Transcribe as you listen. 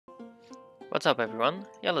What's up everyone,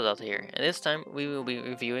 Yellowdot here, and this time we will be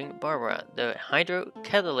reviewing Barbara, the Hydro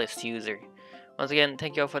Catalyst user. Once again,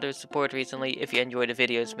 thank you all for the support recently. If you enjoy the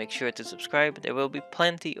videos, make sure to subscribe. There will be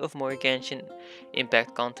plenty of more Genshin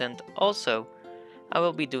Impact content. Also, I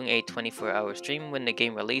will be doing a 24-hour stream when the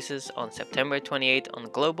game releases on September 28th on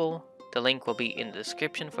Global. The link will be in the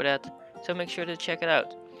description for that, so make sure to check it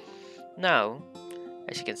out. Now,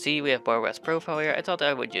 as you can see, we have Barbara's profile here. I thought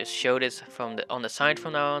I would just show this on the side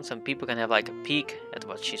from now on, so people can have like a peek at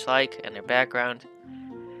what she's like and her background.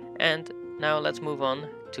 And now let's move on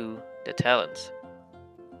to the talents.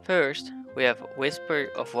 First, we have Whisper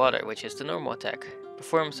of Water, which is the normal attack.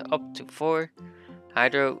 Performs up to 4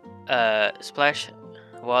 Hydro Splash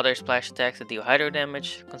Water Splash attacks that deal Hydro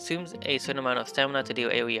damage. Consumes a certain amount of stamina to deal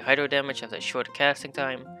AoE Hydro damage after a short casting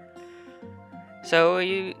time. So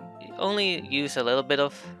you only use a little bit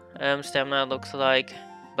of stamina, looks like,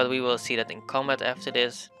 but we will see that in combat after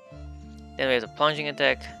this. Then we have the plunging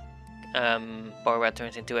attack. Barbara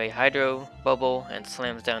turns into a hydro bubble and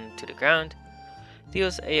slams down to the ground.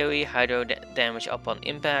 Deals AoE hydro damage upon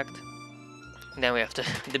impact. Then we have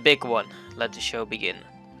the big one, Let the Show Begin,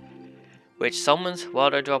 which summons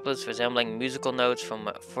water droplets resembling musical notes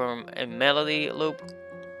from a melody loop,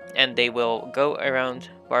 and they will go around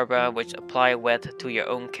Barbara, which apply wet to your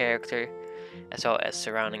own character as well as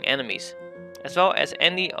surrounding enemies, as well as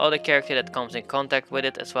any other character that comes in contact with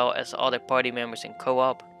it, as well as other party members in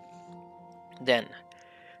co-op. Then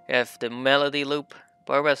you have the melody loop.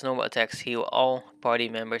 Barbara's normal attacks heal all party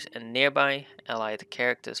members and nearby allied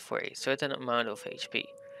characters for a certain amount of HP,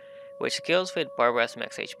 which scales with Barbara's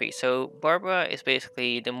max HP. So Barbara is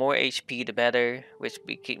basically the more HP the better, which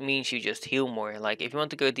means you just heal more. Like if you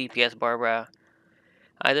want to go DPS Barbara,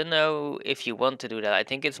 I don't know if you want to do that. I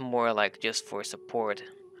think it's more like just for support,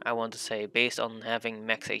 I want to say, based on having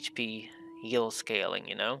max HP heal scaling,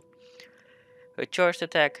 you know. A charged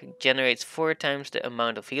attack generates 4 times the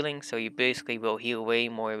amount of healing, so you basically will heal way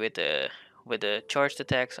more with the charged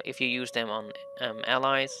attacks if you use them on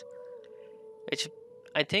allies, which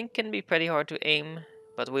I think can be pretty hard to aim,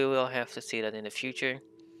 but we will have to see that in the future.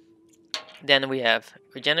 Then we have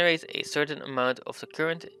regenerates a certain amount of the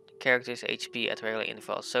current character's HP at regular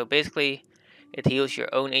intervals. So basically it heals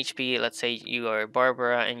your own HP. Let's say you are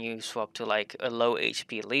Barbara and you swap to like a low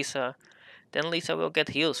HP Lisa, then Lisa will get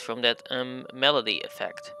heals from that melody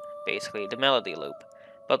effect, basically the melody loop.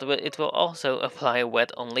 But it will also apply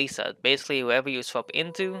wet on Lisa. Basically whoever you swap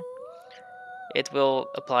into, it will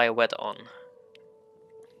apply wet on.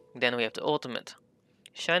 Then we have the ultimate,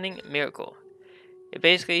 Shining Miracle. It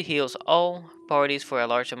basically heals all parties for a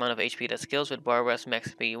large amount of HP that scales with Barbara's max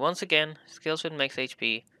HP. Once again, scales with max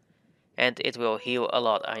HP, and it will heal a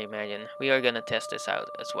lot, I imagine. We are gonna test this out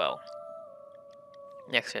as well.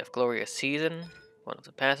 Next we have Glorious Season, one of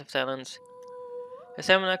the passive talents. The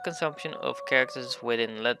stamina consumption of characters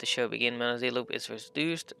within Let the Show Begin melody loop is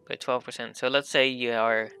reduced by 12%. So let's say you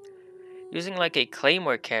are using like a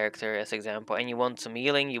Claymore character as example, and you want some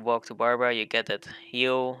healing, you walk to Barbara, you get that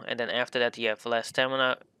heal, and then after that you have less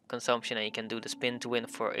stamina consumption and you can do the spin to win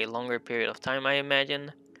for a longer period of time, I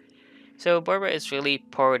imagine. So Barbara is really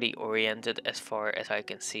party oriented as far as I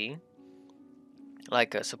can see,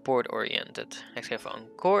 like a support oriented, except for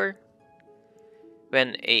Encore.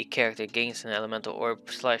 When a character gains an elemental orb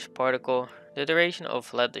 / particle, the duration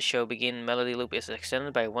of Let the Show Begin melody loop is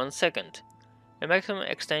extended by 1 second. The maximum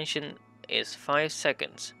extension is 5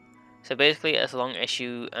 seconds. So basically as long as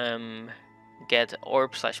you get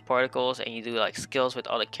orb / particles and you do like skills with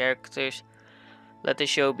other characters, Let the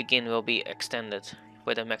Show Begin will be extended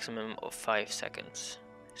with a maximum of 5 seconds.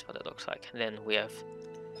 That's what it looks like. And then we have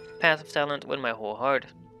passive talent, With My Whole Heart.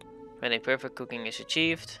 When a perfect cooking is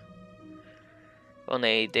achieved on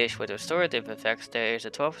a dish with restorative effects, there is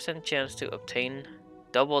a 12% chance to obtain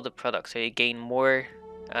double the product. So you gain more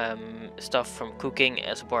stuff from cooking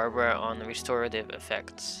as Barbara on restorative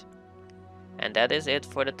effects. And that is it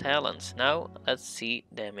for the talents. Now let's see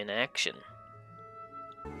them in action.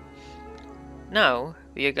 Now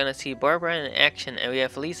we are gonna see Barbara in action, and we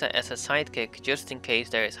have Lisa as a sidekick just in case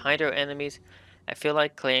there is hydro enemies. I feel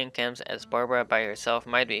like clearing camps as Barbara by herself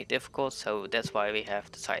might be difficult, so that's why we have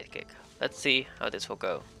the sidekick. Let's see how this will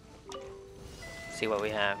go. See what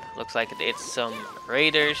we have. Looks like it's some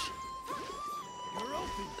raiders.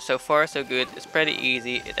 So far so good. It's pretty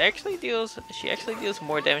easy. She actually deals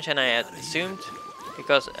more damage than I had assumed,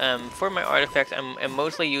 because for my artifacts I'm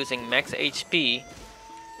mostly using max HP.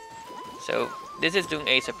 So this is doing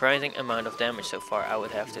a surprising amount of damage so far, I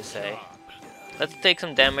would have to say. Let's take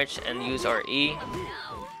some damage and use our E.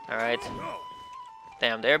 Alright.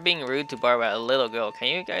 Damn, they're being rude to Barbara, a little girl. Can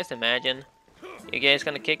you guys imagine? You guys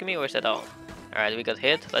gonna kick me or is that all? Alright, we got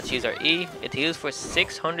hit. Let's use our E. It heals for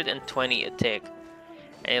 620 a tick.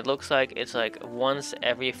 And it looks like it's like once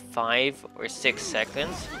every 5 or 6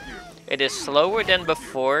 seconds. It is slower than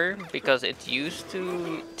before because it used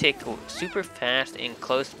to tick super fast in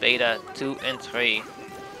closed beta 2 and 3.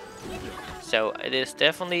 So it is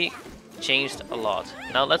definitely changed a lot.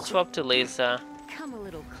 Now let's swap to Lisa. Come a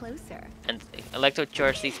little closer. And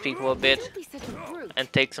electrocharge these people a bit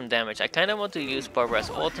and take some damage. I kind of want to use Barbara's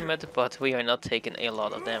ultimate, but we are not taking a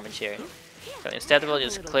lot of damage here. So instead we'll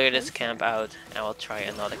just clear this camp out and we'll try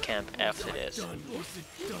another camp after this.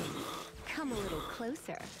 Come a little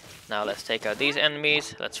closer. Now let's take out these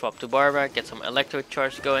enemies, let's swap to Barbara, get some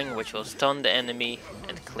electrocharge going, which will stun the enemy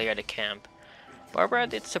and clear the camp. Barbara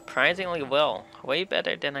did surprisingly well, way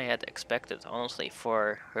better than I had expected, honestly,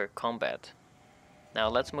 for her combat. Now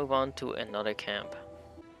let's move on to another camp.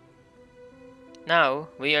 Now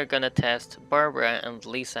we are gonna test Barbara and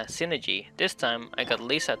Lisa synergy. This time I got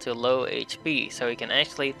Lisa to low HP, so we can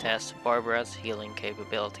actually test Barbara's healing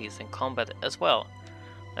capabilities in combat as well.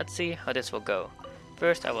 Let's see how this will go.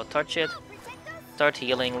 First I will touch it, start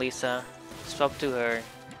healing Lisa, swap to her.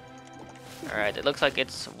 Alright, it looks like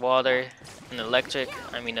it's water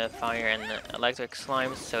and fire and electric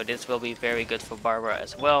slimes, so this will be very good for Barbara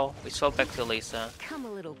as well. We swap back to Lisa.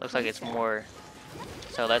 Looks like it's more.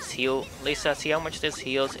 So let's heal Lisa, see how much this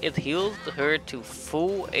heals. It healed her to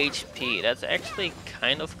full HP. That's actually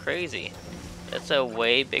kind of crazy. That's a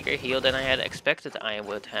way bigger heal than I had expected, I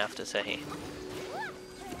would have to say.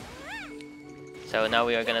 So now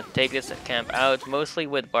we are gonna take this camp out, mostly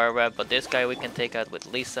with Barbara, but this guy we can take out with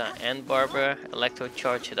Lisa and Barbara.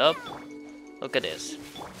 Electrocharge it up. Look at this.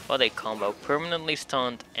 What a combo. Permanently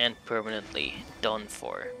stunned and permanently done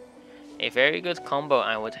for. A very good combo,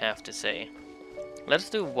 I would have to say. Let's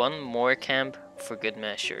do one more camp for good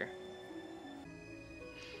measure.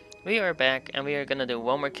 We are back and we are gonna do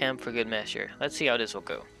one more camp for good measure. Let's see how this will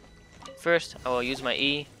go. First, I will use my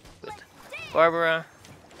E with Barbara.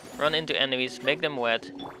 Run into enemies, make them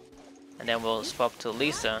wet, and then we'll swap to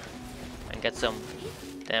Lisa and get some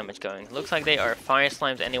damage going. Looks like they are fire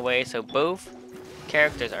slimes anyway, so both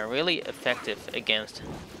characters are really effective against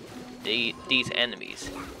these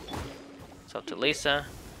enemies. Swap to Lisa.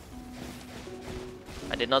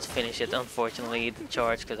 I did not finish it, unfortunately, the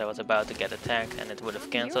charge, because I was about to get attacked and it would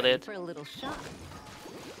have cancelled it.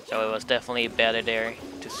 So it was definitely better there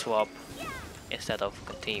to swap instead of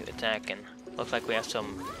continue attacking. Looks like we have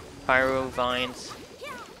some pyro vines.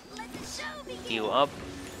 Heal up.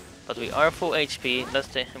 But we are full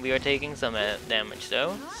HP. We are taking some damage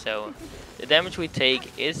though. So the damage we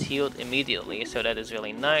take is healed immediately. So that is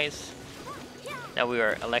really nice. Now we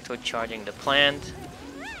are electrocharging the plant.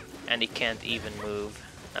 And he can't even move.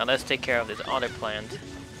 Now let's take care of this other plant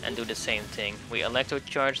and do the same thing. We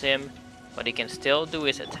electrocharge him, but he can still do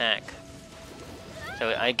his attack.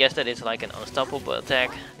 So I guess that is like an unstoppable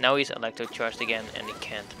attack. Now he's electrocharged again and he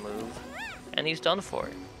can't move. And he's done for.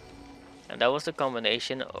 And that was the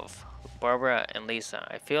combination of Barbara and Lisa.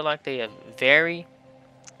 I feel like they have very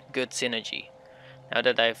good synergy. Now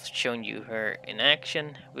that I've shown you her in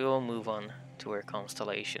action, we will move on to her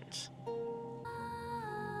constellations.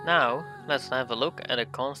 Now, let's have a look at a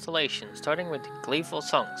constellation, starting with Gleeful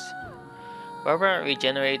Songs. Barbara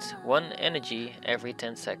regenerates 1 energy every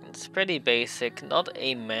 10 seconds. Pretty basic, not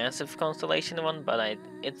a massive constellation one, but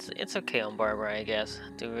it's okay on Barbara, I guess,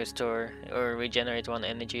 to restore or regenerate 1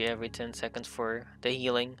 energy every 10 seconds for the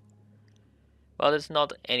healing. Well, it's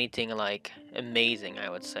not anything like amazing, I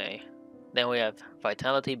would say. Then we have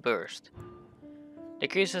Vitality Burst.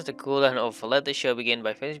 Decreases the cooldown of Let the Show Begin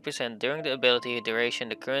by 50% during the ability duration.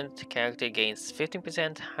 The current character gains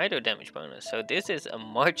 15% hydro damage bonus. So this is a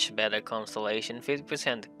much better constellation.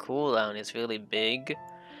 50% cooldown is really big,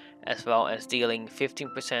 as well as dealing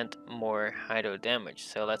 15% more hydro damage.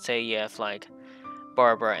 So let's say you have like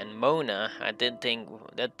Barbara and Mona. I did think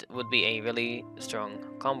that would be a really strong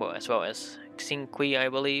combo, as well as Xingqi, I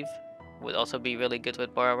believe, would also be really good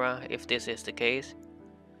with Barbara if this is the case.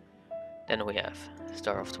 Then we have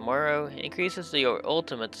Star of Tomorrow. Increases your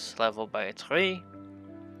ultimate's level by 3.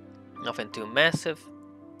 Nothing too massive.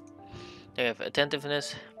 Then we have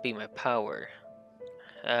Attentiveness, Be My Power.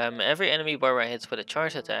 Every enemy Barbara hits with a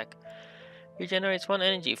charge attack regenerates 1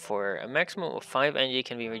 energy for a maximum of 5 energy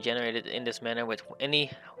can be regenerated in this manner with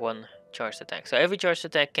any 1 charged attack. So every charged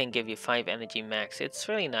attack can give you 5 energy max. It's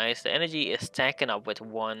really nice. The energy is stacking up with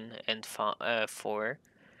 1 and 4.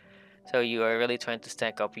 So you are really trying to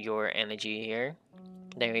stack up your energy here.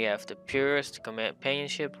 Then we have the Purest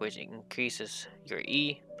Companionship, which increases your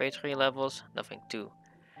E by 3 levels. Nothing too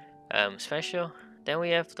special. Then we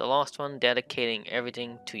have the last one, dedicating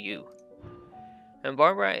everything to you. When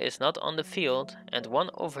Barbara is not on the field and one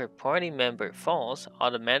of her party member falls,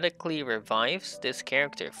 automatically revives this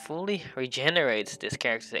character, fully regenerates this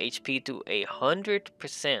character's HP to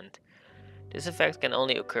 100%. This effect can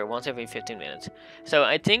only occur once every 15 minutes. So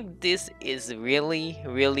I think this is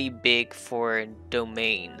really big for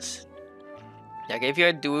domains. Like if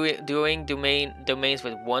you're doing domains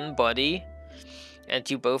with one body, and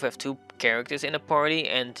you both have two characters in a party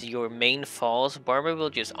and your main falls, Barbara will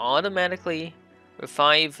just automatically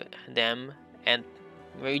revive them and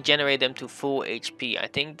regenerate them to full HP. I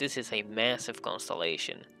think this is a massive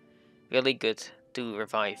constellation. Really good to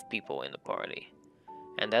revive people in the party.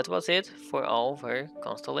 And that was it for all of her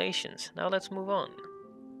constellations. Now let's move on.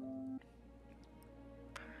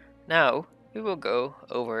 Now we will go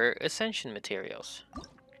over Ascension Materials.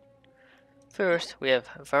 First, we have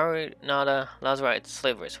Varinata Lazarite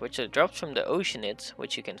slivers, which are drops from the Oceanids,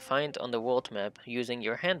 which you can find on the world map using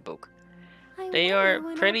your handbook. They are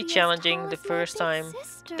pretty challenging the first time,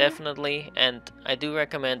 definitely, and I do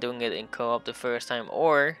recommend doing it in co-op the first time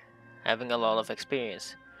or having a lot of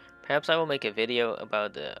experience. Perhaps I will make a video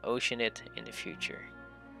about the Oceanid in the future.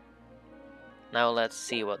 Now let's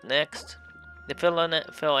see what next. The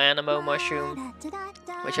Philanimo mushroom,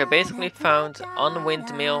 which are basically found on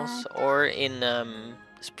windmills or in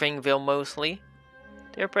Springville mostly.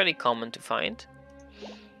 They're pretty common to find.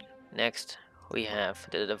 Next we have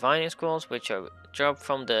the divining scrolls, which are dropped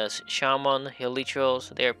from the shaman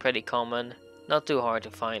hilitrals. They're pretty common, not too hard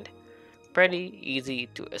to find. Pretty easy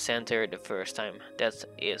to enter the first time, that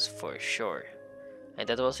is for sure. And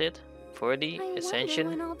that was it for the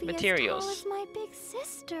Ascension Materials.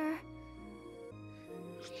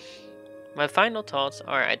 My final thoughts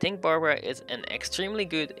are, I think Barbara is an extremely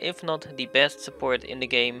good, if not the best support in the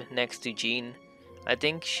game next to Jean. I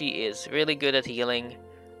think she is really good at healing.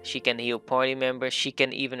 She can heal party members, she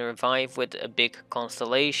can even revive with a big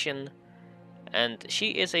constellation. And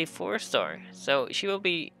she is a 4-star, so she will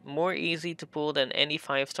be more easy to pull than any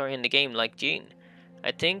 5-star in the game like Jean.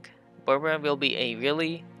 I think Barbara will be a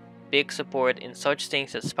really big support in such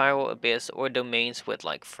things as Spiral Abyss or domains with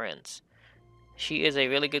like friends. She is a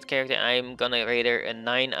really good character. I'm gonna rate her a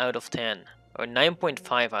 9 out of 10. Or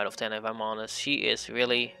 9.5 out of 10 if I'm honest. She is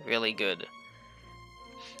really good.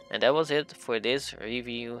 And that was it for this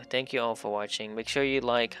review. Thank you all for watching. Make sure you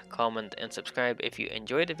like, comment and subscribe if you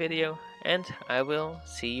enjoyed the video. And I will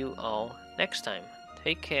see you all next time.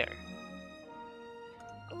 Take care.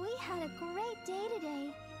 We had a great day today.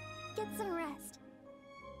 Get some rest.